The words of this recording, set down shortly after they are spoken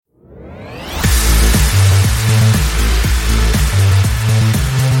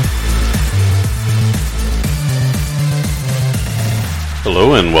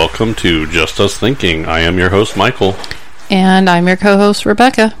and welcome to Just Us Thinking. I am your host, Michael. And I'm your co-host,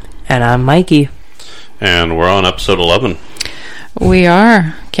 Rebecca. And I'm Mikey. And we're on episode 11. We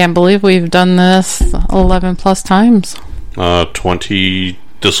are. Can't believe we've done this 11 plus times. 20,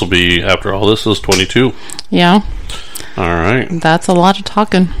 this will be, after all this, is 22. Yeah. Alright. That's a lot of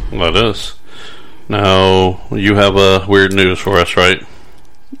talking. That is. Now, you have weird news for us, right?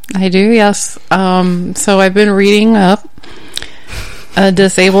 I do, yes. So I've been reading up. A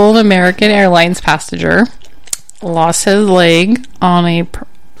disabled American Airlines passenger lost his leg on a...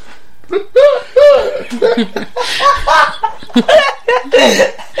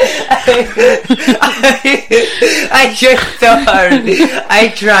 I tried so hard. I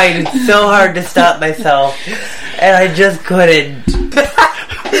tried so hard to stop myself, and I just couldn't.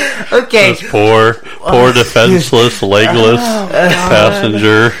 Okay. This poor defenseless, legless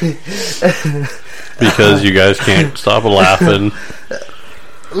passenger. Because you guys can't stop laughing.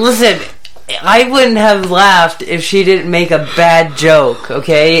 Listen, I wouldn't have laughed if she didn't make a bad joke,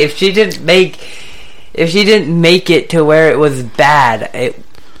 okay? If she didn't make it to where it was bad, it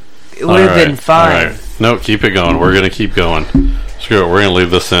would have been fine. Right. No, keep it going. We're gonna keep going. Screw it. We're gonna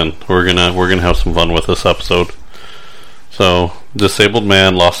leave this in. We're gonna have some fun with this episode. So, disabled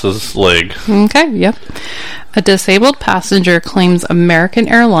man lost his leg. Okay, yep. A disabled passenger claims American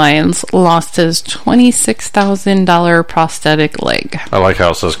Airlines lost his $26,000 prosthetic leg. I like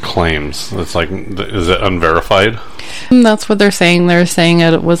how it says claims. It's like, is it unverified? That's what they're saying. They're saying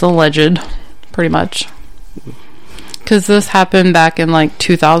it was alleged, pretty much. Because this happened back in,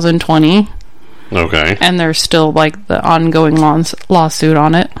 2020. Okay. And there's still, the ongoing lawsuit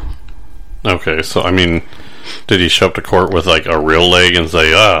on it. Okay, so, did he show up to court with, a real leg and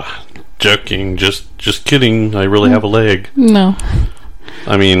say, joking, just kidding, I really have a leg? No.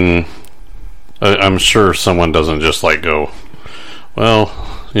 I'm sure someone doesn't just, go, well,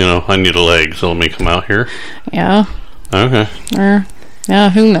 I need a leg, so let me come out here. Yeah. Okay. Or,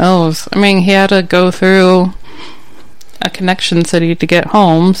 yeah, who knows? He had to go through a connection city to get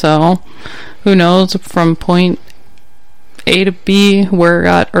home, so who knows from point A to B where it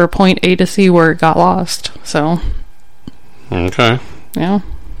got, or point A to C where it got lost, so. Okay. Yeah.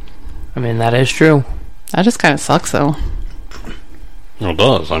 That is true. That just kind of sucks, though. It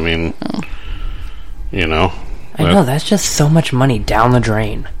does. I know, that's just so much money down the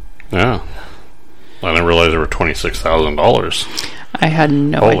drain. Yeah. I didn't realize there were $26,000. I had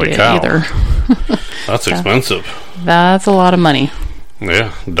no Holy idea cow. either. That's expensive. That's a lot of money.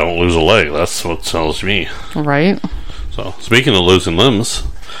 Yeah, don't lose a leg. That's what tells me. Right. So, speaking of losing limbs,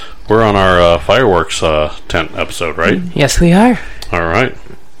 we're on our Fireworks Tent episode, right? Yes, we are. All right.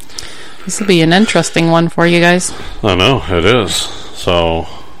 This will be an interesting one for you guys. I know, it is. So,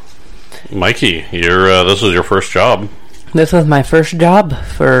 Mikey, this is your first job. This was my first job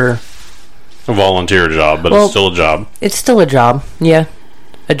for... A volunteer job, but it's still a job. It's still a job, yeah.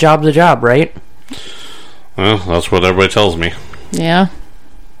 A job's a job, right? Well, that's what everybody tells me. Yeah.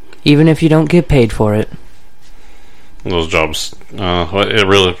 Even if you don't get paid for it. Those jobs, it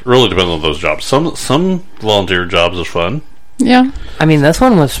really depends on those jobs. Some volunteer jobs are fun. Yeah. This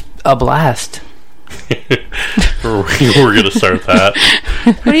one was a blast. We're going to start that.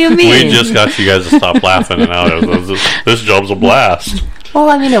 What do you mean? We just got you guys to stop laughing, and now this job's a blast. Well,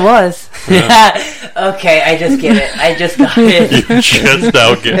 it was. Yeah. Okay, I just get it. I just got it. You just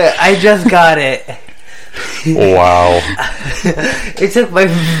now get it. I just got it. Wow. It took my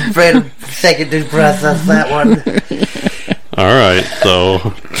friend a second to process that one. Alright,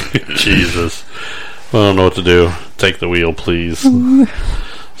 so, Jesus. I don't know what to do. Take the wheel, please.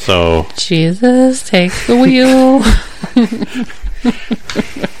 So. Jesus, take the wheel.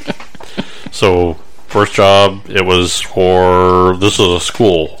 So, first job, it was this was a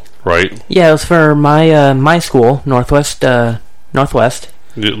school, right? Yeah, it was for my school, Northwest. Northwest,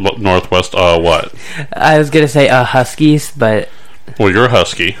 what? I was going to say Huskies, but... Well, you're a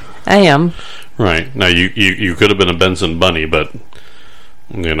Husky. I am. Right. Now, you could have been a Benson Bunny, but,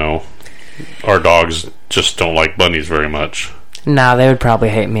 our dogs just don't like bunnies very much. Nah, they would probably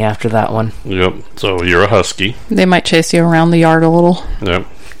hate me after that one. Yep. So, you're a Husky. They might chase you around the yard a little. Yep.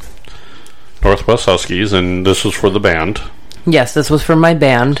 Northwest Huskies, and this was for the band. Yes, this was for my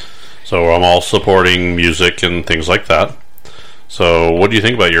band. So, I'm all supporting music and things like that. So, what do you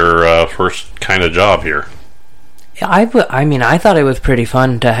think about your first kind of job here? I thought it was pretty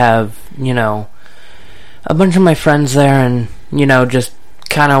fun to have, a bunch of my friends there and, just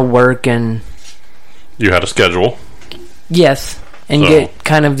kind of work and... You had a schedule? Yes, and get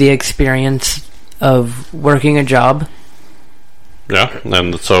kind of the experience of working a job. Yeah,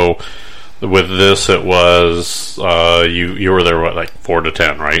 and so With this, it was you were there what, like 4 to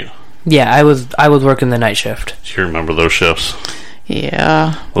 10, right? Yeah, I was working the night shift. Do you remember those shifts?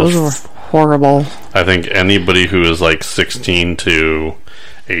 Yeah, those were horrible. I think anybody who is like 16 to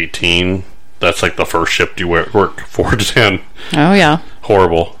 18, that's like the first shift you work 4 to 10. Oh yeah,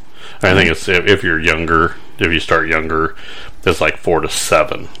 Horrible. I think it's if you're younger, if you start younger, it's like 4 to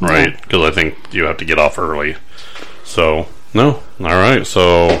 7, right? Because I think you have to get off early. So no, all right.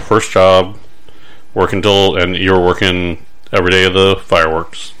 So first job, and you were working every day of the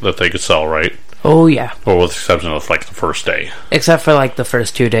fireworks that they could sell, right? Oh yeah. Well, with the exception of like the first day. Except for like the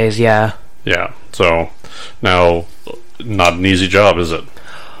first 2 days, yeah. Yeah. So now, not an easy job, is it?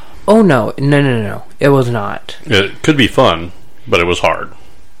 Oh no. It was not. It could be fun, but it was hard.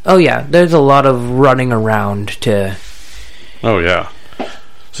 Oh yeah, there's a lot of running around to... Oh yeah.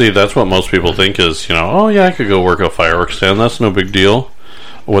 See, that's what most people think is, oh yeah, I could go work a fireworks stand. That's no big deal.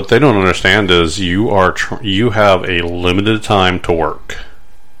 What they don't understand is you have a limited time to work.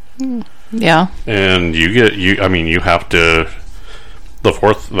 Yeah. And you have to... The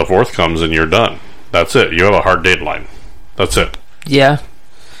fourth comes and you're done. That's it. You have a hard deadline. That's it. Yeah.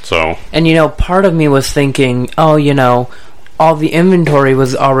 So... And, part of me was thinking, all the inventory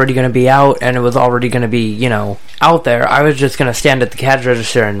was already going to be out and it was already going to be, out there. I was just going to stand at the cash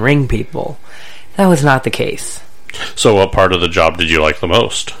register and ring people. That was not the case. So what part of the job did you like the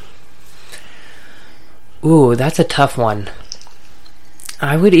most? Ooh, that's a tough one.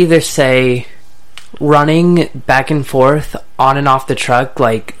 I would either say running back and forth on and off the truck,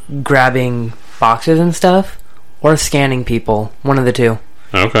 like grabbing boxes and stuff, or scanning people. One of the two.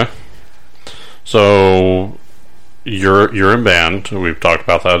 Okay. So you're in band. We've talked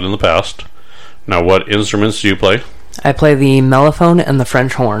about that in the past. Now, what instruments do you play? I play the mellophone and the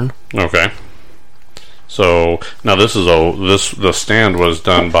French horn. Okay. So now the stand was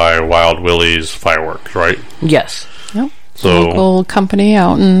done by Wild Willie's Fireworks, right? Yes. Yep. So local company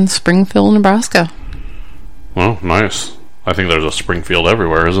out in Springfield, Nebraska. Well, nice. I think there's a Springfield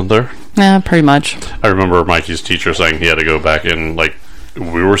everywhere, isn't there? Yeah, pretty much. I remember Mikey's teacher saying he had to go back in,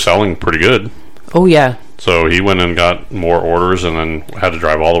 we were selling pretty good. Oh, yeah. So he went and got more orders and then had to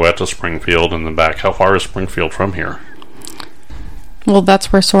drive all the way up to Springfield and then back. How far is Springfield from here? Well,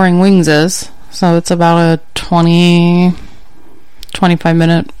 that's where Soaring Wings is. So it's about a 25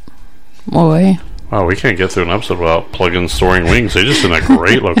 minute away. Wow, we can't get through an episode without plugging Soaring Wings. They're just in a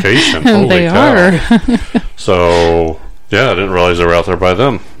great location. Holy they cow. are. So, yeah, I didn't realize they were out there by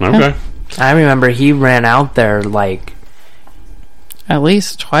them. Okay. Yeah. I remember he ran out there at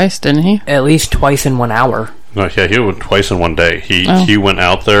least twice, didn't he? at least twice in 1 hour. No, yeah, he went twice in one day. He went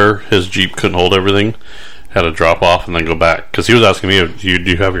out there, his Jeep couldn't hold everything, had to drop off and then go back. Because he was asking me, do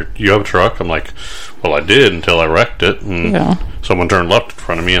you have a truck? I'm like, well, I did until I wrecked it. And someone turned left in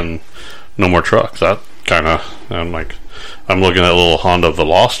front of me and no more trucks. That kind of, I'm looking at a little Honda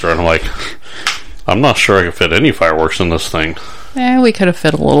Veloster and I'm like, I'm not sure I could fit any fireworks in this thing. Yeah, we could have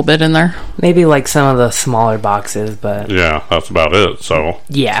fit a little bit in there. Maybe some of the smaller boxes, but... Yeah, that's about it, so...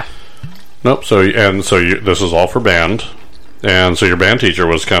 Yeah. Nope, this is all for band. And so your band teachers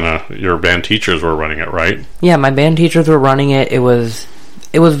were running it, right? Yeah, my band teachers were running it. It was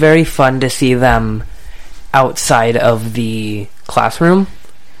very fun to see them outside of the classroom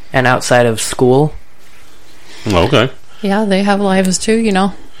and outside of school. Okay. Yeah, they have lives too,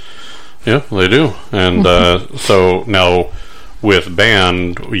 Yeah, they do. And so now with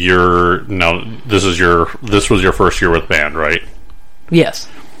band, this was your first year with band, right? Yes.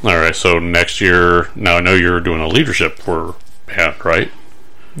 All right. So next year, now I know you're doing a leadership for band, right?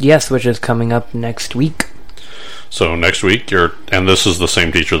 Yes, which is coming up next week. So next week, and this is the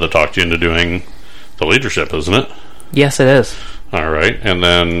same teacher that talked you into doing the leadership, isn't it? Yes, it is. All right. And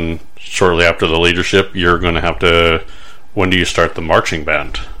then shortly after the leadership, you're going to have to... When do you start the marching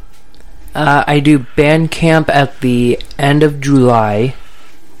band? I do band camp at the end of July.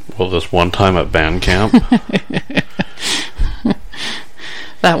 Well, this one time at band camp?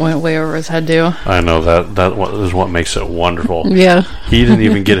 That went way over his head, too. I know, that is what makes it wonderful. Yeah. He didn't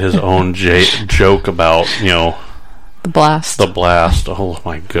even get his own joke about, the blast. Oh,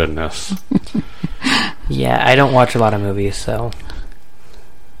 my goodness. Yeah, I don't watch a lot of movies, so...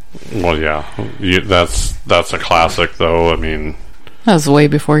 Well, yeah. That's a classic, though. I mean... That was way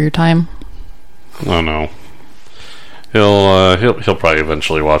before your time. I know. He'll probably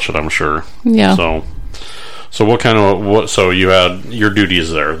eventually watch it, I'm sure. Yeah. So you had your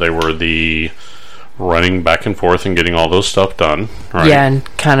duties there. They were the running back and forth and getting all those stuff done, right? Yeah, and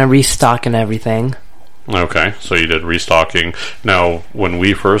kind of restocking everything. Okay, so you did restocking. Now, when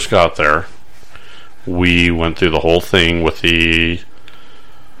we first got there, we went through the whole thing with the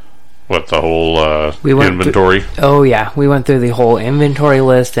What, the whole We inventory? Oh yeah, we went through the whole inventory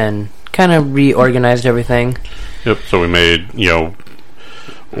list and kind of reorganized everything. Yep. So we made,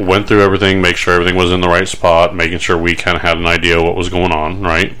 went through everything, make sure everything was in the right spot, making sure we kind of had an idea what was going on,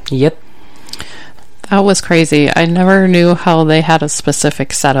 right? Yep. That was crazy. I never knew how they had a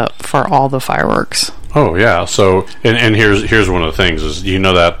specific setup for all the fireworks. Oh yeah. So and here's one of the things is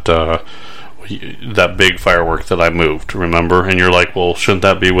that that big firework that I moved, remember? And you're like, well, shouldn't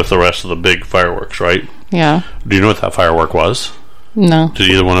that be with the rest of the big fireworks, right? Yeah. Do you know what that firework was? No. Did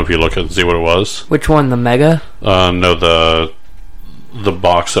either one of you look at and see what it was? Which one? The Mega? No, the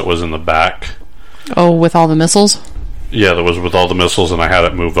box that was in the back. Oh, with all the missiles? Yeah, that was with all the missiles, and I had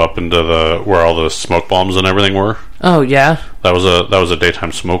it move up into where all the smoke bombs and everything were. Oh yeah. That was a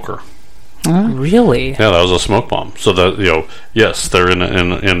daytime smoker. Really? Yeah, that was a smoke bomb. So that yes, they're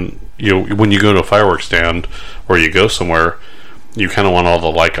in when you go to a fireworks stand or you go somewhere, you kind of want all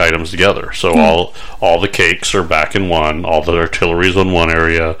the like items together. So all the cakes are back in one, all the artillery's in one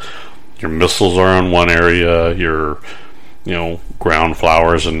area, your missiles are in one area, your ground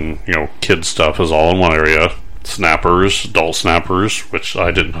flowers and kid stuff is all in one area. Snappers, adult snappers, which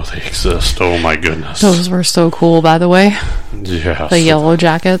I didn't know they exist. Oh my goodness, those were so cool, by the way. Yeah, the yellow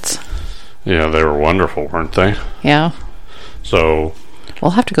jackets. Yeah, they were wonderful, weren't they? Yeah. So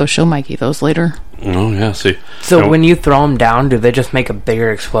we'll have to go show Mikey those later. Oh yeah, see. So when you throw them down, do they just make a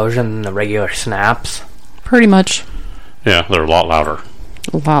bigger explosion than the regular snaps? Pretty much. Yeah, they're a lot louder.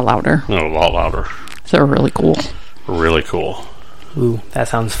 A lot louder. No, a lot louder. They're really cool. Really cool. Ooh, that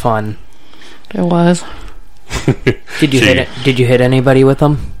sounds fun. It was. Did you hit anybody with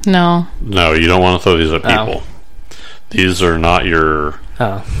them? No. No, you don't want to throw these at people. These are not your.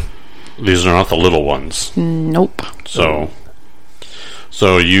 These are not the little ones. Nope. So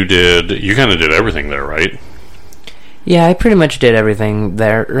you kind of did everything there, right? Yeah, I pretty much did everything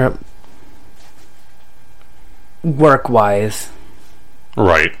there, work-wise.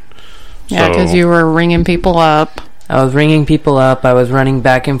 Right. Yeah, because you were ringing people up. I was ringing people up. I was running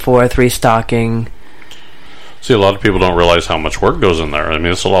back and forth, restocking. See, a lot of people don't realize how much work goes in there. I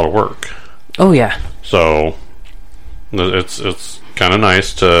mean, it's a lot of work. Oh, yeah. So it's kind of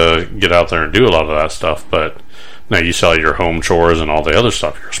nice to get out there and do a lot of that stuff, but now you saw your home chores and all the other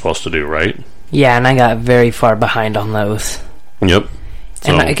stuff you're supposed to do, right? Yeah, and I got very far behind on those. Yep.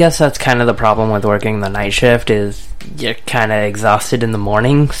 And I guess that's kind of the problem with working the night shift is you're kind of exhausted in the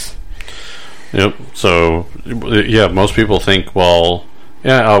mornings. Yep. So, yeah, most people think, well,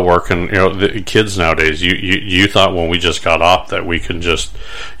 yeah, I'll work, and the kids nowadays. You thought when we just got off that we can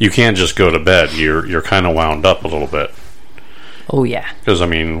you can't just go to bed. You're kind of wound up a little bit. Oh yeah. Because I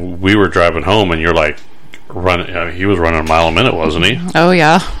mean, we were driving home, and you're like running. He was running a mile a minute, wasn't he? Oh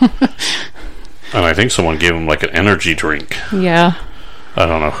yeah. And I think someone gave him like an energy drink. Yeah. I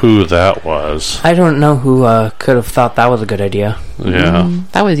don't know who that was. I don't know who could have thought that was a good idea. Yeah.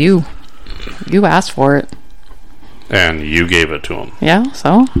 That was you. You asked for it. And you gave it to him. Yeah,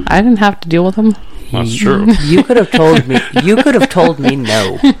 so I didn't have to deal with him. That's true. You could have told me. You could have told me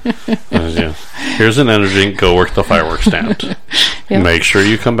no. Yeah. Here's an energy drink. Go work the fireworks stand. Yep. Make sure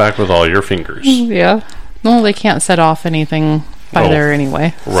you come back with all your fingers. Yeah. No, they can't set off anything by there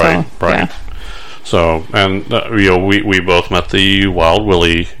anyway. Right. So, right. Yeah. So, and we both met the Wild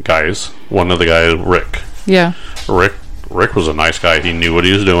Willie guys. One of the guys, Rick. Yeah. Rick was a nice guy. He knew what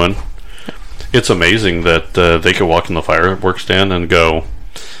he was doing. It's amazing that they could walk in the fireworks stand and go,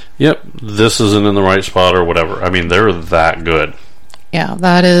 yep, this isn't in the right spot or whatever. I mean, they're that good. Yeah,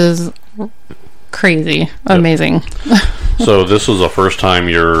 that is crazy. Amazing. So this was the first time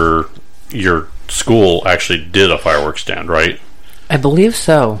your school actually did a fireworks stand, right? I believe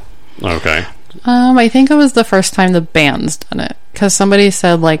so. Okay. I think it was the first time the band's done it. Because somebody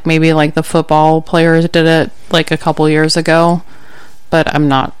said, like, maybe, like, the football players did it, like, a couple years ago. But I'm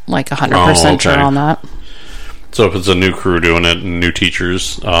not, like, 100% sure on that. So if it's a new crew doing it, and new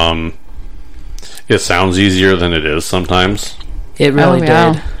teachers, it sounds easier than it is sometimes. It really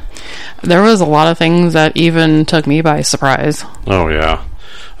did. There was a lot of things that even took me by surprise. Oh, yeah.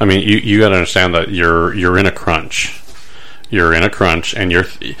 I mean, you got to understand that you're in a crunch. You're in a crunch, and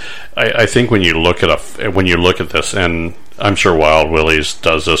I think when you look at this, and I'm sure Wild Willie's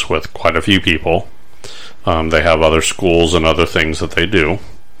does this with quite a few people. They have other schools and other things that they do.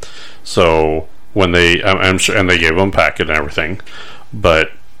 So when I'm sure, and they gave them packet and everything,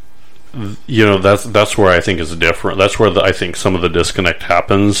 but that's where I think is different. That's where I think some of the disconnect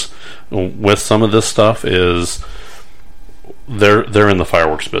happens with some of this stuff is they're in the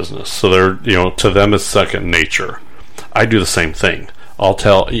fireworks business, so they're to them it's second nature. I do the same thing.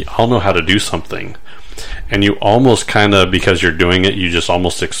 I'll know how to do something, and you almost kind of, because you're doing it, you just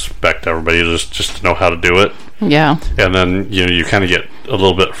almost expect everybody just to know how to do it. Yeah. And then you kind of get a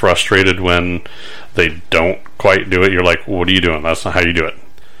little bit frustrated when they don't quite do it. You're like, what are you doing? That's not how you do it.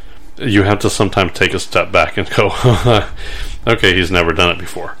 You have to sometimes take a step back and go, okay, he's never done it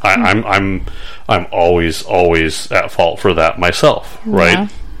before. I'm always at fault for that myself, right? Yeah.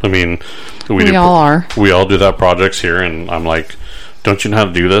 I mean, we all are. We all do that projects here, and I'm like, don't you know how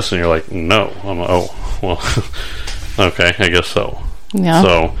to do this? And you're like, no. I'm like, oh, well, okay, I guess so. Yeah.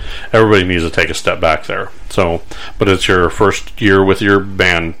 So everybody needs to take a step back there. So, but it's your first year with your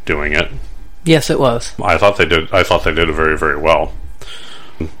band doing it. Yes, it was. I thought they did it very, very well.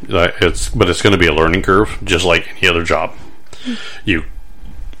 But it's going to be a learning curve, just like any other job.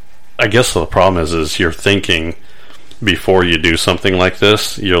 I guess the problem is you're thinking before you do something like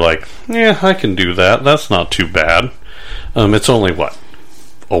this. You're like, yeah, I can do that. That's not too bad. It's only what,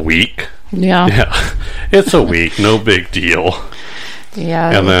 a week? Yeah. Yeah, it's a week, no big deal.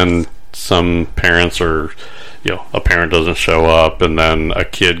 Yeah. And then some parents are, a parent doesn't show up, and then a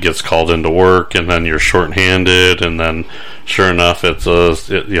kid gets called into work, and then you're shorthanded, and then sure enough,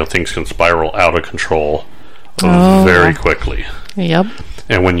 things can spiral out of control very quickly. Yep.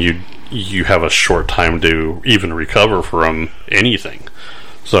 And when you have a short time to even recover from anything,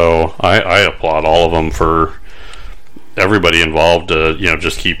 so I applaud all of them for everybody involved to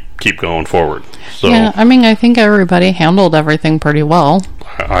just keep going forward. So yeah, I mean, I think everybody handled everything pretty well.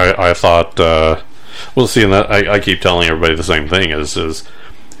 I thought, well, see, and that I keep telling everybody the same thing is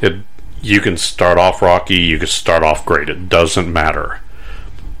it. You can start off rocky, you can start off great. It doesn't matter.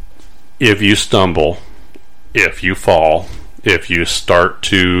 If you stumble, if you fall, if you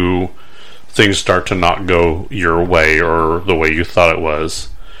things start to not go your way or the way you thought it was,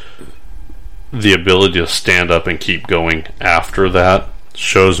 the ability to stand up and keep going after that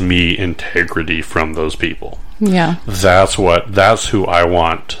shows me integrity from those people. Yeah. That's who I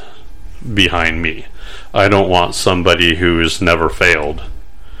want behind me. I don't want somebody who's never failed,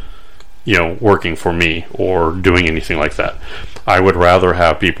 working for me or doing anything like that. I would rather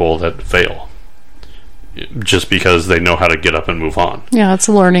have people that fail just because they know how to get up and move on. Yeah, it's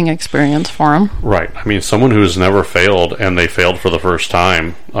a learning experience for them. Right. I mean, someone who's never failed and they failed for the first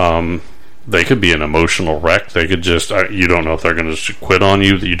time, they could be an emotional wreck. They could just, you don't know if they're going to quit on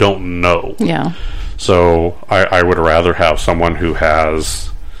you. You don't know. Yeah. So I would rather have someone who have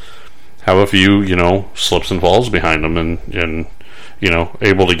a few, slips and falls behind them and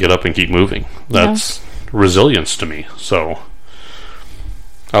able to get up and keep moving. That's resilience to me. So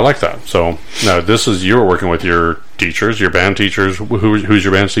I like that. So now you're working with your teachers, your band teachers. Who's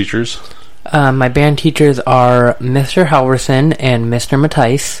your band teachers? My band teachers are Mr. Halverson and Mr.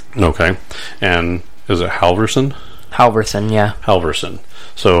 Matthijs. Okay. And is it Halverson? Halverson, yeah. Halverson.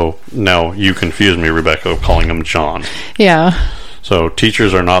 So now you confuse me, Rebecca, calling him John. Yeah. So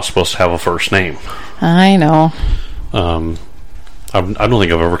teachers are not supposed to have a first name. I know. I don't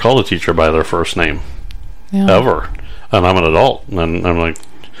think I've ever called a teacher by their first name. Yeah. Ever. And I'm an adult. And I'm like,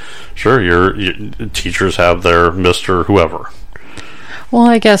 sure, your teachers have their Mr. whoever. Well,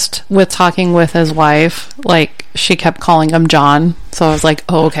 I guess with talking with his wife, she kept calling him John. So I was like,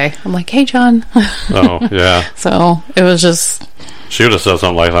 oh, okay. I'm like, hey, John. Oh, yeah. So it was just... She would have said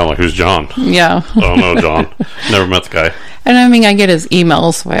something like that. I'm like, who's John? Yeah. Oh, no, John. Never met the guy. And I mean, I get his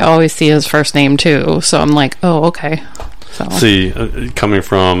emails, so I always see his first name, too. So I'm like, oh, okay. So see, coming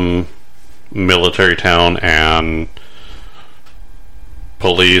from military town and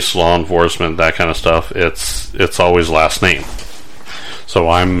police, law enforcement, that kind of stuff, it's always last name. So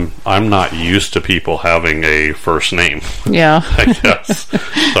I'm not used to people having a first name. Yeah. I guess.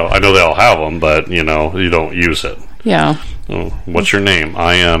 So I know they all have them, but you don't use it. Yeah. What's your name?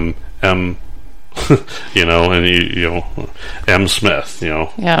 I am M. And M. Smith.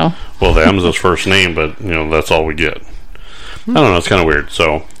 Yeah. Well, the M's his first name, but that's all we get. I don't know. It's kind of weird.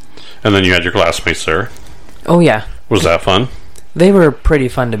 So, and then you had your classmates there. Oh yeah. Was that fun? They were pretty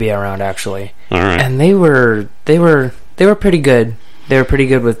fun to be around, actually. All right. And they were pretty good. They were pretty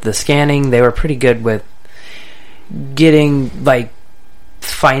good with the scanning. They were pretty good with getting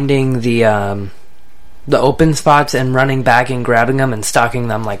finding the open spots and running back and grabbing them and stocking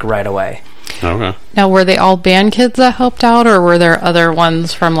them right away. Okay. Now, were they all band kids that helped out, or were there other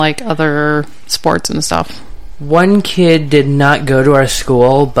ones from other sports and stuff? One kid did not go to our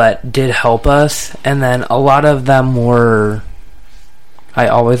school, but did help us, and then a lot of them were, I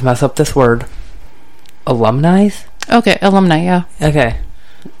always mess up this word, alumni? Okay, alumni, yeah. Okay.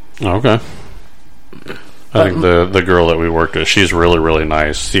 I think the girl that we worked with, she's really, really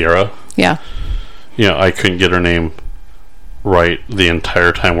nice. Sierra? Yeah. I couldn't get her name write the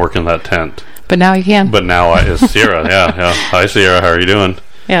entire time working that tent. But now you can. But now it's Sierra. Yeah. Hi, Sierra. How are you doing?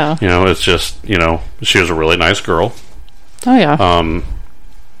 Yeah. It's just, she was a really nice girl. Oh, yeah.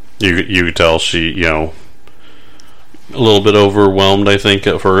 You could tell she, a little bit overwhelmed, I think,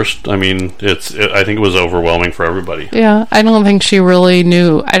 at first. I mean, I think it was overwhelming for everybody. Yeah, I don't think she really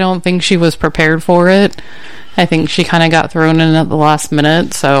knew. I don't think she was prepared for it. I think she kind of got thrown in at the last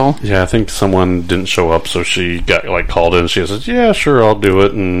minute, so... Yeah, I think someone didn't show up, so she got, called in. She said, yeah, sure, I'll do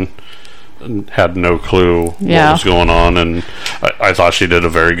it, and had no clue what was going on, and I thought she did a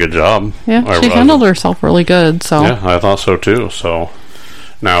very good job. Yeah, she handled herself really good, so... Yeah, I thought so, too, so...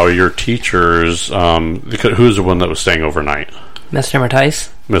 Now, your teachers, who's the one that was staying overnight? Mr.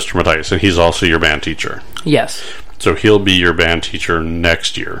 Mattice. Mr. Mattice, and he's also your band teacher. Yes. So he'll be your band teacher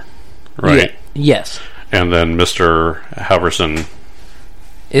next year, right? Yes. And then Mr. Haverson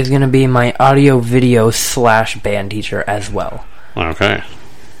is going to be my audio video / band teacher as well. Okay.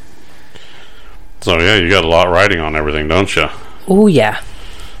 So, yeah, you got a lot riding on everything, don't you? Oh, yeah.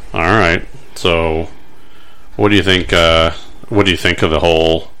 All right. So, what do you think... What do you think of the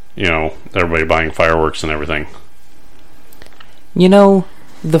whole, everybody buying fireworks and everything? The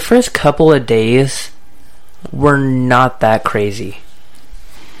first couple of days were not that crazy.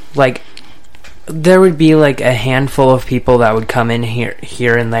 There would be, a handful of people that would come in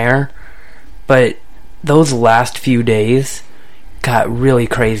here and there, but those last few days got really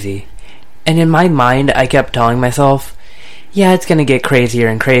crazy. And in my mind, I kept telling myself, yeah, it's going to get crazier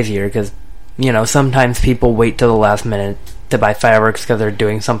and crazier, because, sometimes people wait till the last minute to buy fireworks because they're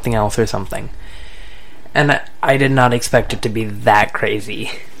doing something else or something. And I did not expect it to be that crazy.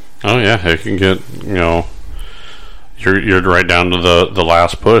 Oh yeah, it can get, you're right down to the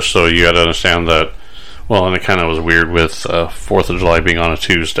last push, so you got to understand that. Well, and it kind of was weird with 4th of July being on a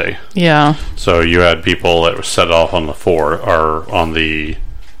Tuesday. Yeah. So you had people that were set off on the 4th, or on the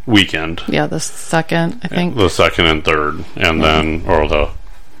weekend. Yeah, the 2nd, I think. The 2nd and 3rd, and then, 2nd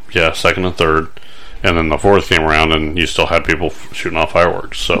and 3rd. And then the 4th came around, and you still had people shooting off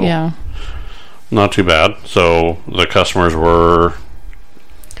fireworks. So yeah, not too bad. So the customers were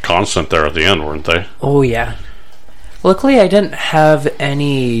constant there at the end, weren't they? Oh yeah. Luckily, I didn't have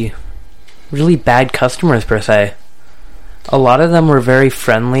any really bad customers per se. A lot of them were very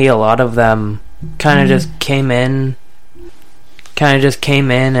friendly. A lot of them kind of just came in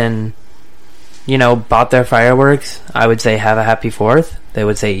and bought their fireworks. I would say, "Have a happy 4th." They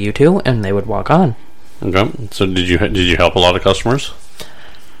would say, "You too," and they would walk on. Okay. So did you help a lot of customers?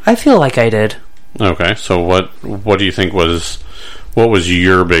 I feel like I did. Okay. So what do you think was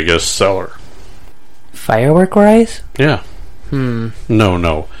your biggest seller? Firework wise? Yeah. No.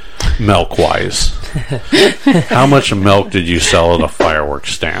 Milk wise. How much milk did you sell at a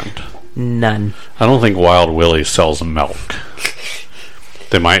fireworks stand? None. I don't think Wild Willie sells milk.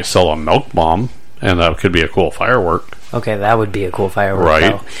 They might sell a milk bomb, and that could be a cool firework. Okay, that would be a cool firework,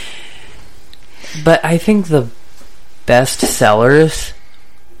 right? Though. But I think the best sellers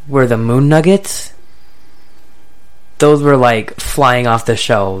were the moon nuggets. Those were flying off the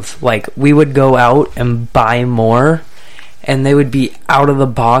shelves. We would go out and buy more, and they would be out of the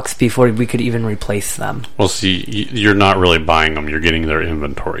box before we could even replace them. Well, see, you're not really buying them; you're getting their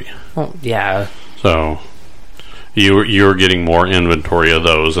inventory. Well, yeah. So you're getting more inventory of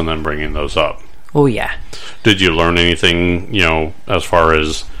those, and then bringing those up. Oh yeah. Did you learn anything, as far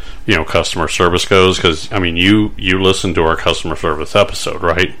as customer service goes? Because you listened to our customer service episode,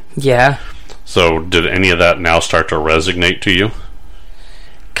 right? Yeah. So did any of that now start to resonate to you?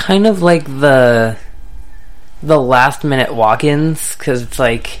 Kind of like the last minute walk-ins, because it's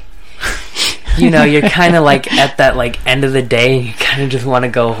you're kind of at that end of the day, you kind of just want to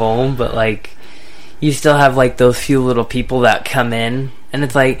go home, but you still have those few little people that come in, and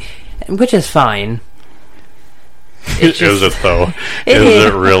it's which is fine. Is it though? Is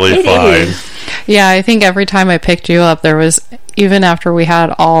it really fine? Yeah, I think every time I picked you up, there was, even after we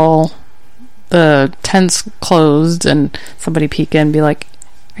had all the tents closed, and somebody peek in and be like,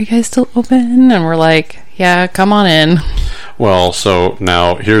 "Are you guys still open?" And we're like, "Yeah, come on in." Well, so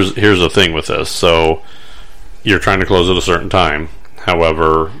now here's the thing with this. So you're trying to close at a certain time.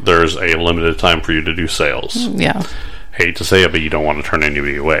 However, there's a limited time for you to do sales. Yeah. Hate to say it, but you don't want to turn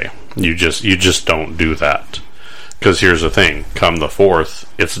anybody away. You just don't do that. Because here's the thing: come the 4th,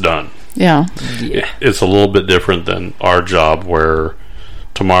 it's done. Yeah. It's a little bit different than our job, where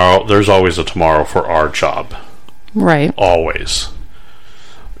tomorrow, there's always a tomorrow for our job. Right. Always.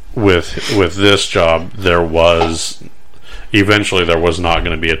 With this job, eventually there was not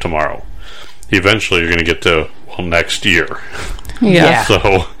going to be a tomorrow. Eventually you're going to get to, next year. Yeah.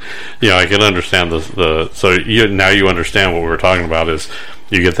 So, I can understand so now you understand what we were talking about is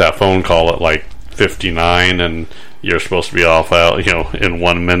you get that phone call at like 59 and you're supposed to be off out, in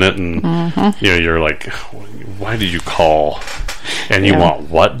 1 minute, and you're like, why did you call? And you want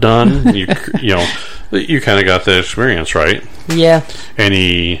what done? You kind of got the experience, right? Yeah.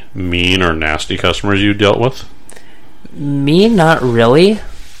 Any mean or nasty customers you dealt with? Me, not really.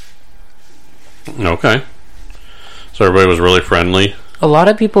 Okay. So everybody was really friendly? A lot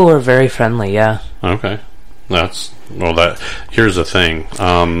of people were very friendly, yeah. Okay. Here's the thing.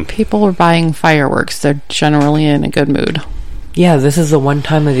 People are buying fireworks. They're generally in a good mood. Yeah, this is the one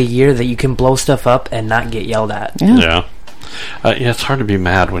time of the year that you can blow stuff up and not get yelled at. Yeah. It's hard to be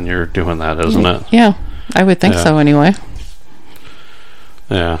mad when you're doing that, isn't it? Yeah, I would think so anyway.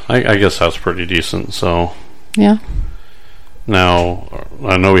 Yeah, I guess that's pretty decent, so... Yeah. Now,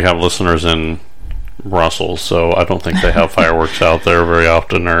 I know we have listeners in Brussels, so I don't think they have fireworks out there very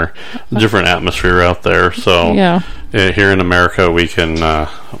often, or different atmosphere out there. So here in America, we can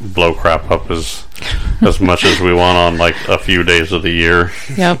blow crap up as much as we want on like a few days of the year.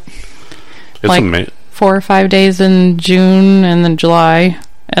 Yep. It's amazing. 4 or 5 days in June, and then July,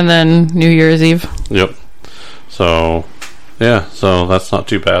 and then New Year's Eve. Yep. So so that's not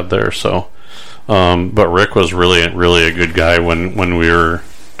too bad there. So, but Rick was really, really a good guy when we were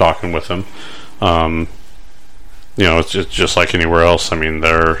talking with him. It's just like anywhere else. I mean,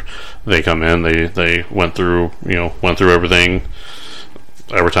 they come in, they went through everything.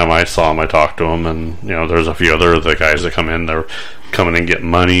 Every time I saw him, I talked to him, and there's a few other of the guys that come in. They're coming and getting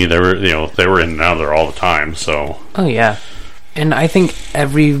money. They were in and out there all the time. So oh yeah, and I think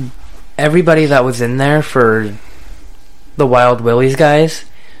everybody that was in there for the Wild Willies guys,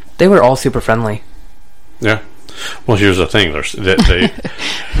 they were all super friendly. Yeah. Well, here's the thing: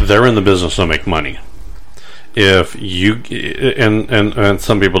 they're in the business to make money. If you and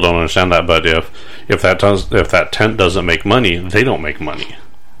some people don't understand that, but if that tent doesn't make money, they don't make money.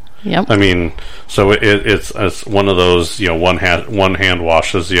 Yep. I mean, so it's one of those one hand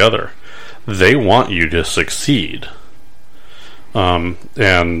washes the other. They want you to succeed,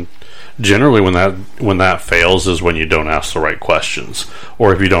 and generally when that fails is when you don't ask the right questions,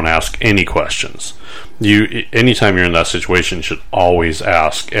 or if you don't ask any questions. Anytime you're in that situation, you should always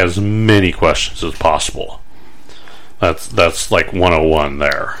ask as many questions as possible. That's like 101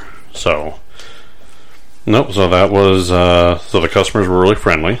 there. So nope. So that was so the customers were really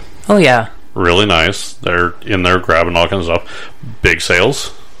friendly. Oh yeah, really nice. They're in there grabbing all kinds of stuff. Big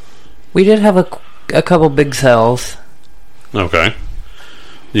sales. We did have a couple big sales. Okay.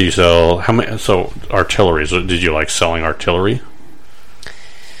 Did you sell how many? So artillery. So did you like selling artillery?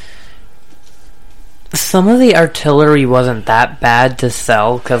 Some of the artillery wasn't that bad to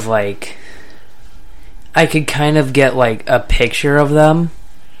sell because, like, I could kind of get like a picture of them,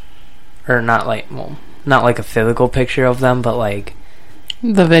 or not like a physical picture of them, but like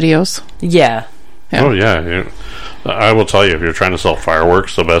the videos. Yeah. Oh yeah. I will tell you, if you're trying to sell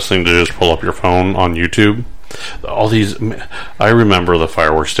fireworks, the best thing to do is pull up your phone on YouTube. All these, I remember the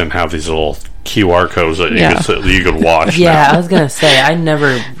fireworks didn't have these little QR codes that you could watch. Yeah, now. I was gonna say I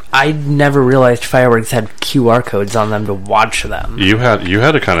never realized fireworks had QR codes on them to watch them. You had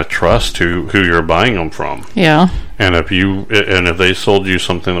to kind of trust who you're buying them from. Yeah. And if they sold you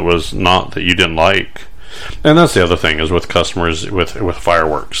something that you didn't like, and that's the other thing is with customers with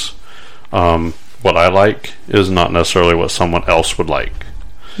fireworks. What I like is not necessarily what someone else would like.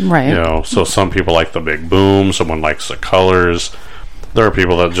 Right. So some people like the big boom, someone likes the colors. There are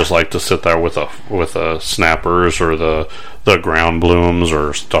people that just like to sit there with the snappers or the ground blooms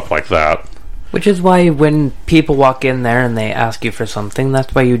or stuff like that. Which is why when people walk in there and they ask you for something,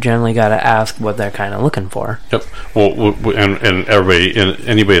 that's why you generally got to ask what they're kind of looking for. Yep. Well, and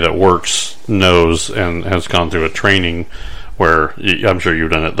anybody that works knows and has gone through a training where I'm sure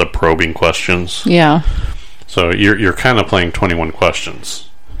you've done it, the probing questions. Yeah. So you're kind of playing 21 questions.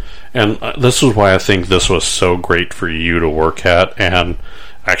 And this is why I think this was so great for you to work at, and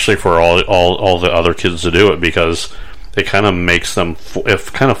actually for all the other kids to do it, because it kind of makes them, it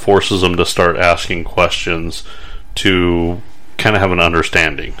kind of forces them to start asking questions to kind of have an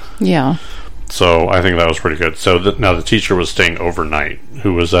understanding. Yeah. So I think that was pretty good. So now the teacher was staying overnight.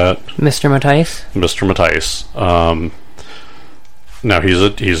 Who was that? Mr. Matthijs. Mr. Matthijs. Now he's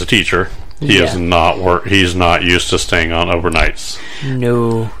a teacher. He is not He's not used to staying on overnights.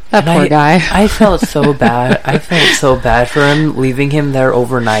 No, that poor guy. I felt so bad. I felt so bad for him, leaving him there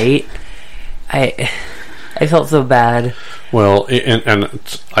overnight. I felt so bad. Well, and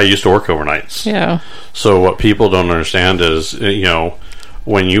I used to work overnights. Yeah. So what people don't understand is,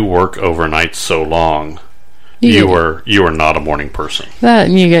 when you work overnights so long, you were not a morning person. That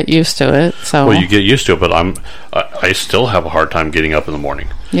and you get used to it. So well, you get used to it, but I still have a hard time getting up in the morning.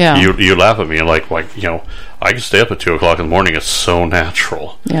 Yeah, you laugh at me and like I can stay up at 2 o'clock in the morning. It's so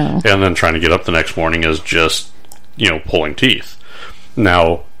natural. Yeah, and then trying to get up the next morning is just pulling teeth.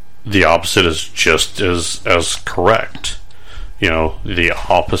 Now the opposite is just as correct. The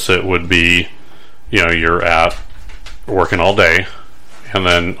opposite would be you're at working all day, and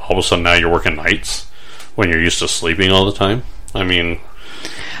then all of a sudden now you're working nights when you're used to sleeping all the time. I mean,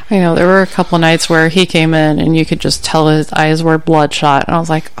 I know there were a couple nights where he came in and you could just tell his eyes were bloodshot, and I was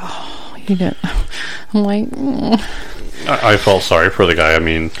like, oh, he didn't. I'm like, I felt sorry for the guy. I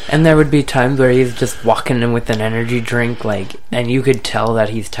mean, and there would be times where he's just walking in with an energy drink, and you could tell that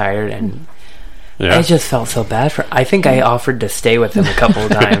he's tired, and I just felt so bad for. I think I offered to stay with him a couple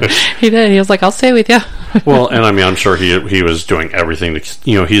of times. He did. He was like, "I'll stay with you." Well, and I mean, I'm sure he was doing everything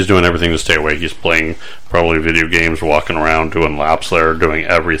to he's doing everything to stay awake. He's playing probably video games, walking around, doing laps there, doing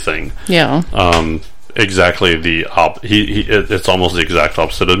everything. Yeah. Exactly it's almost the exact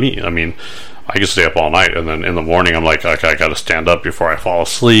opposite of me. I mean, I can stay up all night, and then in the morning I'm like, okay, I got to stand up before I fall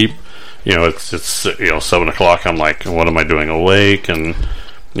asleep. It's 7 o'clock. I'm like, what am I doing awake? And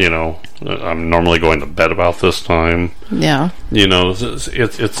I'm normally going to bed about this time. Yeah.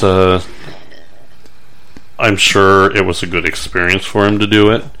 It's a. I'm sure it was a good experience for him to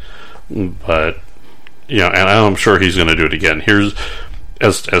do it, but and I'm sure he's going to do it again. Here's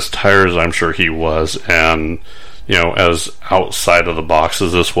as tired as I'm sure he was, and as outside of the box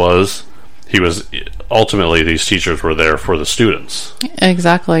as this was, he was ultimately these teachers were there for the students.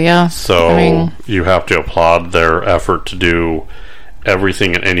 Exactly. Yeah. So you have to applaud their effort to do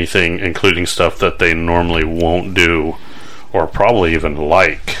everything and anything, including stuff that they normally won't do, or probably even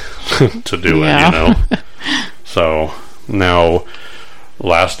like to do it. So now,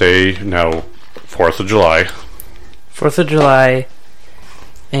 last day, 4th of July. 4th of July,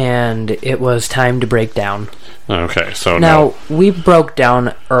 and it was time to break down. Okay, so now we broke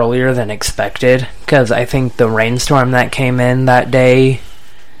down earlier than expected, because I think the rainstorm that came in that day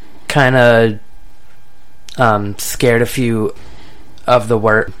kind of scared a few of the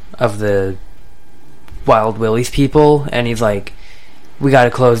Wild Willie's people, and he's like, we got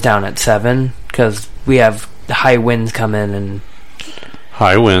to close down at 7 because we have high winds coming, and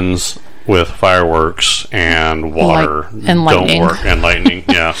high winds with fireworks and water and lightning. Don't work, and lightning.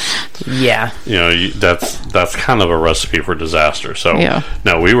 Yeah. That's kind of a recipe for disaster. So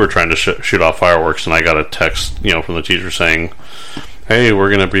no, we were trying to shoot off fireworks, and I got a text from the teacher saying, hey, we're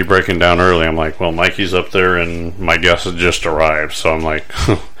going to be breaking down early. I'm like, well, Mikey's up there and my guest has just arrived. So I'm like,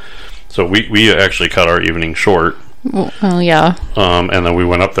 so we actually cut our evening short. Well, yeah. And then we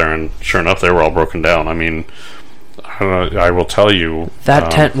went up there, and sure enough, they were all broken down. I mean, I will tell you, that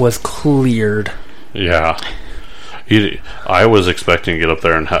tent was cleared. Yeah. I was expecting to get up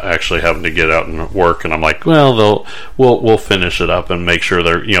there and actually having to get out and work, and I'm like, well, we'll finish it up and make sure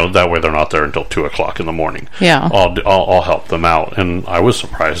they're that way they're not there until 2 o'clock in the morning. Yeah, I'll help them out, and I was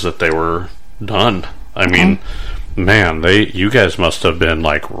surprised that they were done. I mean, man, you guys must have been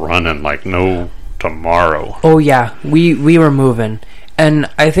like running like no tomorrow. Oh yeah, we were moving, and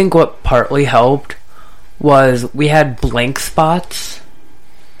I think what partly helped was we had blank spots,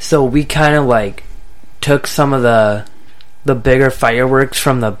 so we kind of like took some of the bigger fireworks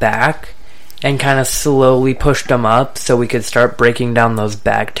from the back and kind of slowly pushed them up so we could start breaking down those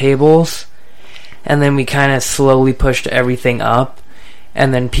back tables, and then we kind of slowly pushed everything up,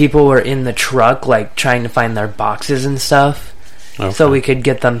 and then people were in the truck like trying to find their boxes and stuff, so we could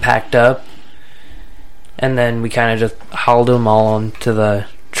get them packed up, and then we kind of just hauled them all onto the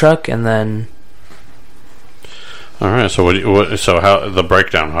truck, and then all right. So how the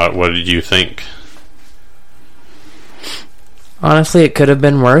breakdown? What did you think? Honestly, it could have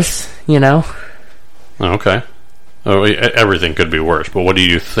been worse, Okay. Everything could be worse, but what do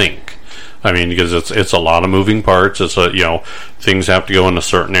you think? I mean, because it's a lot of moving parts. It's things have to go in a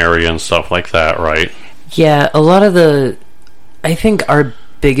certain area and stuff like that, right? Yeah, a lot of I think our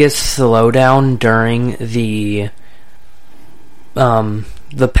biggest slowdown during the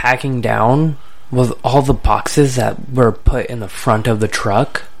packing down was all the boxes that were put in the front of the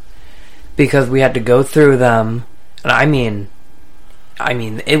truck, because we had to go through them, and I mean,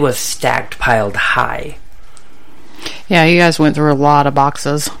 it was stacked, piled high. Yeah, you guys went through a lot of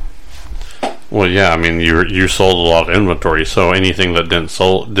boxes. Well, yeah, I mean, you sold a lot of inventory, so anything that didn't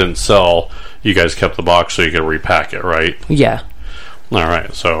sell, you guys kept the box so you could repack it, right? Yeah. All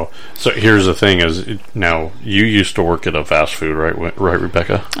right. So here's the thing: is now you used to work at a fast food, right,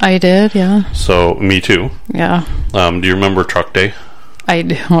 Rebecca? I did, yeah. So me too. Yeah. Do you remember Truck Day? I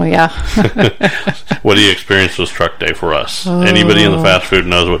do, yeah. What do you experience was truck day for us? Anybody in the fast food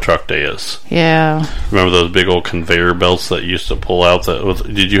knows what truck day is. Yeah. Remember those big old conveyor belts that used to pull out?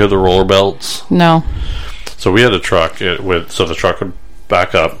 Did you have the roller belts? No. So we had a truck so the truck would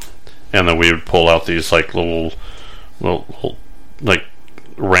back up, and then we would pull out these like little like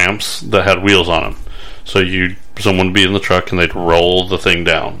ramps that had wheels on them. So someone would be in the truck and they'd roll the thing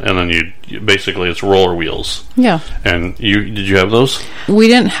down, and then basically it's roller wheels. Yeah. And did you have those? We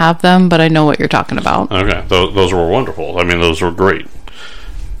didn't have them, but I know what you're talking about. Okay, those were wonderful. I mean, those were great.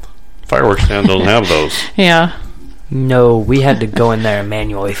 Firework Tent doesn't have those. Yeah. No, we had to go in there and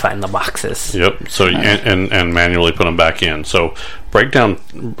manually find the boxes. Yep. So and manually put them back in. So breakdown,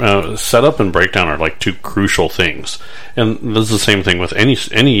 setup and breakdown are like two crucial things. And this is the same thing with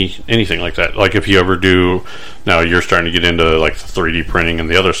anything like that. Like if you ever do, now you're starting to get into like the 3D printing and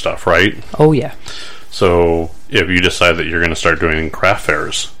the other stuff, right? Oh yeah. So if you decide that you're going to start doing craft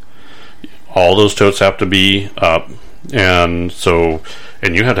fairs, all those totes have to be up, and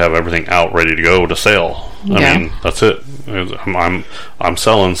you have to have everything out ready to go to sale. I mean, that's it. I'm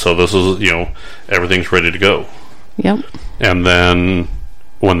selling, so this is, everything's ready to go. Yep. And then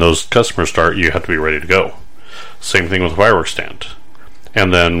when those customers start, you have to be ready to go. Same thing with the fireworks stand.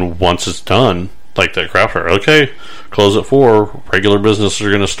 And then once it's done, like that craft fair, okay, close at 4, regular businesses are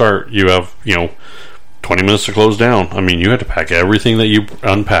going to start. You have, 20 minutes to close down. I mean, you have to pack everything that you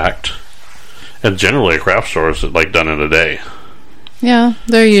unpacked. And generally a craft store is like done in a day. Yeah,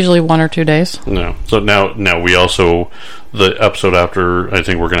 they're usually 1 or 2 days. No. So now we also, the episode after, I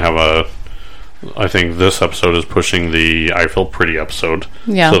think we're going to have I think this episode is pushing the I Feel Pretty episode.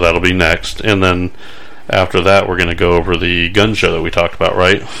 Yeah. So that'll be next. And then after that, we're going to go over the gun show that we talked about,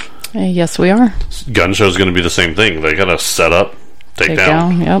 right? Yes, we are. Gun show is going to be the same thing. They got to set up, take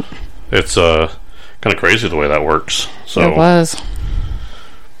down. Yep. It's kind of crazy the way that works. So it was.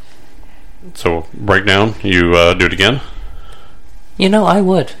 So breakdown, you do it again? I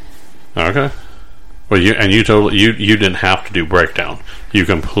would. Okay. Well, you didn't have to do breakdown. You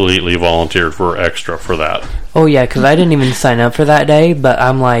completely volunteered for extra for that. Oh yeah, because I didn't even sign up for that day. But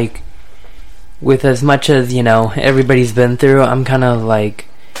I'm like, with as much as everybody's been through, I'm kind of like,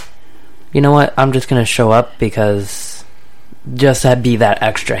 you know what? I'm just gonna show up because just to be that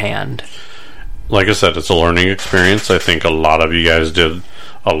extra hand. Like I said, it's a learning experience. I think a lot of you guys did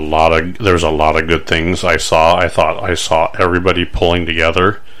there's a lot of good things I thought I saw everybody pulling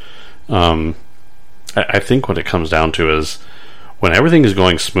together. I think what it comes down to is when everything is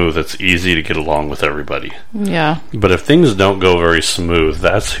going smooth, it's easy to get along with everybody. Yeah. But if things don't go very smooth,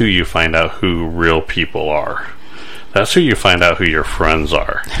 that's who you find out who real people are. That's who you find out who your friends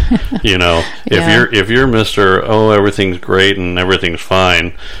are. If you're Mr. Everything's great and everything's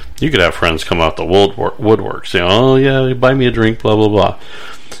fine, you could have friends come out the woodworks. Oh yeah, buy me a drink, blah blah blah.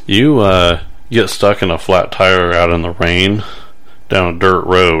 You get stuck in a flat tire out in the rain down a dirt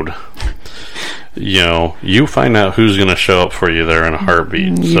road. You find out who's going to show up for you there in a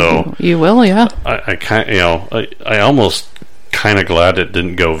heartbeat. You will, yeah. I almost kind of glad it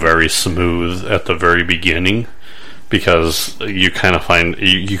didn't go very smooth at the very beginning, because you kind of find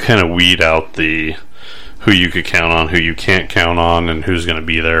you kind of weed out the who you could count on, who you can't count on, and who's going to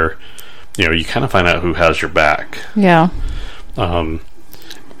be there. You kind of find out who has your back. Yeah. Now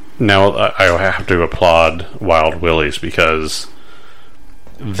I have to applaud Wild Willie's because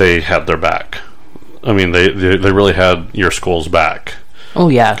they had their back. I mean, they really had your school's back. Oh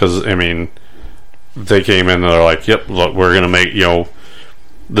yeah. Because they came in and they're like, "Yep, look, we're going to make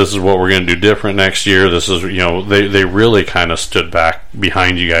this is what we're going to do different next year. This is they really kind of stood back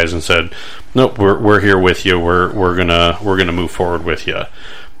behind you guys and said, nope, we're here with you. We're gonna move forward with you."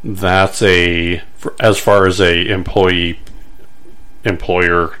 That's as far as a employer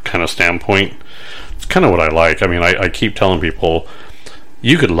kind of standpoint, it's kind of what I like. I mean, I keep telling people,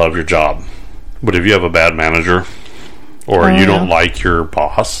 you could love your job, but if you have a bad manager or you don't like your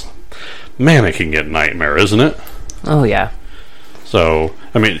boss, man, it can get nightmare, isn't it? Oh yeah. So,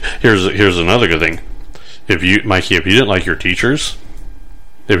 I mean, here's another good thing. Mikey, if you didn't like your teachers,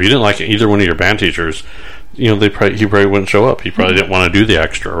 if you didn't like either one of your band teachers, he probably wouldn't show up. He probably didn't want to do the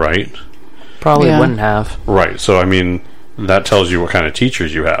extra, right? Probably wouldn't have. Right. So, I mean, that tells you what kind of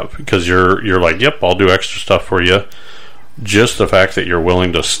teachers you have, because you're like, yep, I'll do extra stuff for you. Just the fact that you're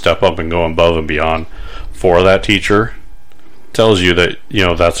willing to step up and go above and beyond for that teacher tells you that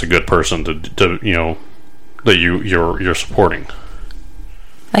that's a good person to that you're supporting.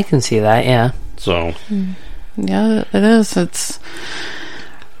 I can see that, yeah. So, yeah, it is. It's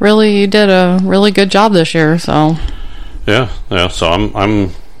really, you did a really good job this year. So, yeah. So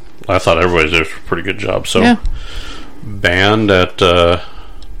I thought everybody did a pretty good job. So, yeah. band at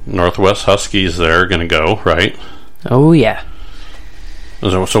Northwest Huskies there going to go, right? Oh, yeah.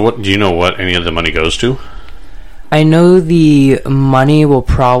 So what do you know what any of the money goes to? I know the money will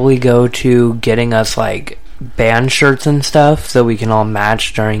probably go to getting us, like, band shirts and stuff so we can all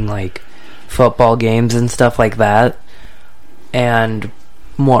match during, like, football games and stuff like that. And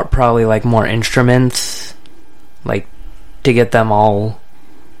probably more instruments, like, to get them all...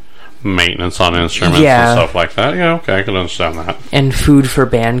 Maintenance on instruments and stuff like that. Yeah, okay, I can understand that. And food for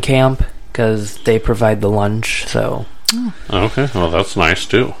band camp, because they provide the lunch, so... Okay, well, that's nice,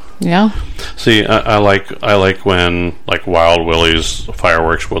 too. Yeah. See, I like when, like, Wild Willie's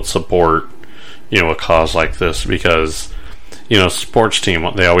Fireworks would support, a cause like this, because... sports team,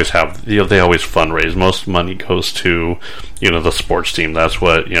 they always have, they always fundraise. Most money goes to, the sports team. That's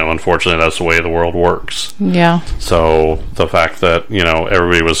what, unfortunately, that's the way the world works. Yeah. So the fact that,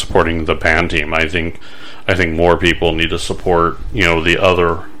 everybody was supporting the band team, I think more people need to support, the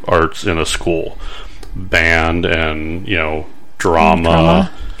other arts in a school. Band and, drama.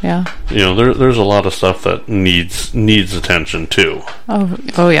 Yeah. There's a lot of stuff that needs attention too.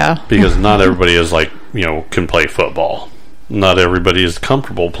 Oh yeah. Because not everybody is like, can play football. Not everybody is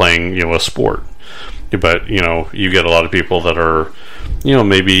comfortable playing, a sport. But, you get a lot of people that are,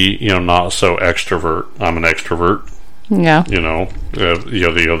 maybe, not so extrovert. I'm an extrovert. Yeah. The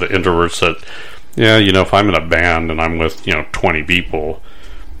introverts that, if I'm in a band and I'm with, 20 people,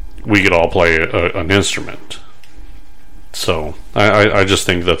 we could all play an instrument. So, I just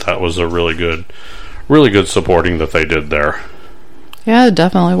think that was a really good supporting that they did there. Yeah, it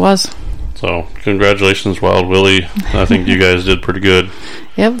definitely was. So, congratulations, Wild Willie. I think you guys did pretty good.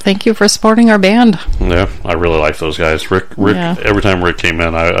 Yep, thank you for supporting our band. Yeah, I really like those guys. Rick. Yeah. Every time Rick came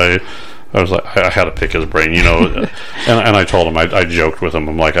in, I was like, I had to pick his brain, and I told him, I joked with him.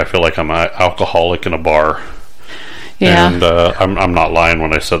 I'm like, I feel like I'm an alcoholic in a bar. Yeah. And I'm not lying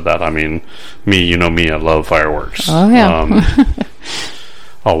when I said that. I mean, me, I love fireworks. Oh, yeah.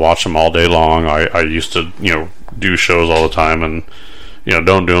 I'll watch them all day long. I used to, do shows all the time, and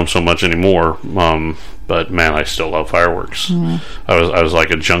don't do them so much anymore. But man, I still love fireworks. Mm. I was like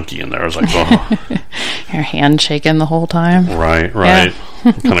a junkie in there. I was like, oh. Your hand shaking the whole time. Right. Yeah.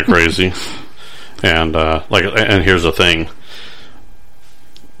 Kind of crazy. And and here's the thing.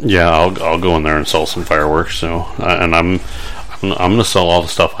 Yeah, I'll go in there and sell some fireworks. So, and I'm gonna sell all the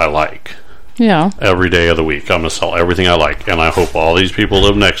stuff I like. Yeah. Every day of the week, I'm gonna sell everything I like, and I hope all these people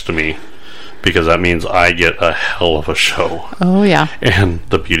live next to me. Because that means I get a hell of a show. Oh, yeah. And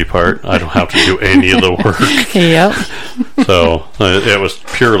the beauty part, I don't have to do any of the work. Yep. So, it was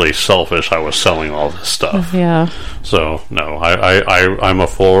purely selfish. I was selling all this stuff. Yeah. So, no, I'm a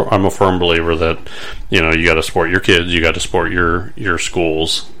firm believer that, you got to support your kids, you got to support your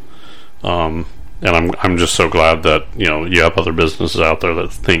schools. And I'm just so glad that, you have other businesses out there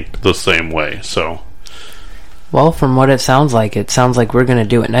that think the same way, so... Well, from what it sounds like we're going to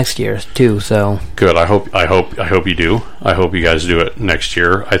do it next year too. So good. I hope you do. I hope you guys do it next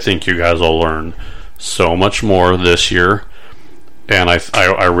year. I think you guys will learn so much more this year, and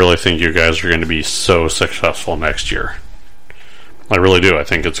I really think you guys are going to be so successful next year. I really do. I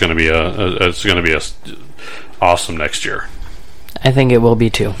think it's going to be a awesome next year. I think it will be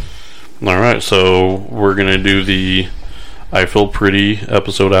too. All right, so we're going to do the I Feel Pretty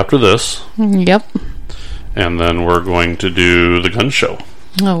episode after this. Yep. And then we're going to do the gun show.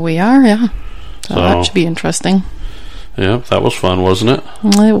 Oh, we are, yeah. So that should be interesting. Yeah, that was fun, wasn't it?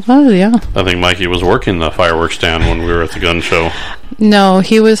 It was, yeah. I think Mikey was working the fireworks stand when we were at the gun show. No,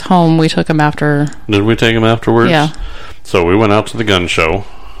 he was home. We took him after. Did we take him afterwards? Yeah. So we went out to the gun show,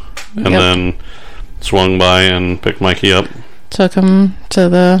 and then swung by and picked Mikey up. Took him to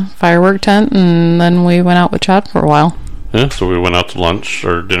the firework tent, and then we went out with Chad for a while. Yeah, so we went out to lunch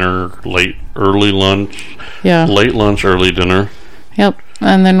or dinner, early lunch. Yeah. Late lunch, early dinner. Yep.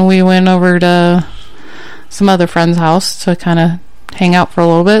 And then we went over to some other friend's house to kind of hang out for a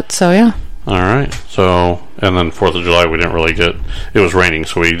little bit, so yeah. Alright, so, and then 4th of July we didn't really it was raining,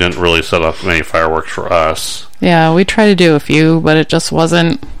 so we didn't really set up many fireworks for us. Yeah, we tried to do a few, but it just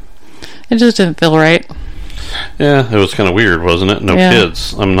didn't feel right. Yeah, it was kind of weird, wasn't it? No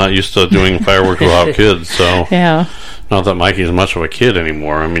kids. I'm not used to doing fireworks without kids, so... Yeah. Not that Mikey's much of a kid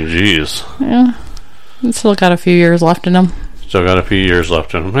anymore. I mean, geez. Yeah. He's still got a few years left in him. Still got a few years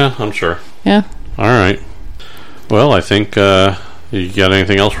left in him. Yeah, I'm sure. Yeah. All right. Well, I think you got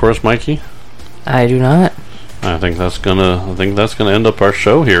anything else for us, Mikey? I do not. I think that's gonna end up our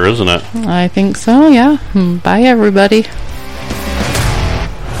show here, isn't it? I think so. Yeah. Bye, everybody.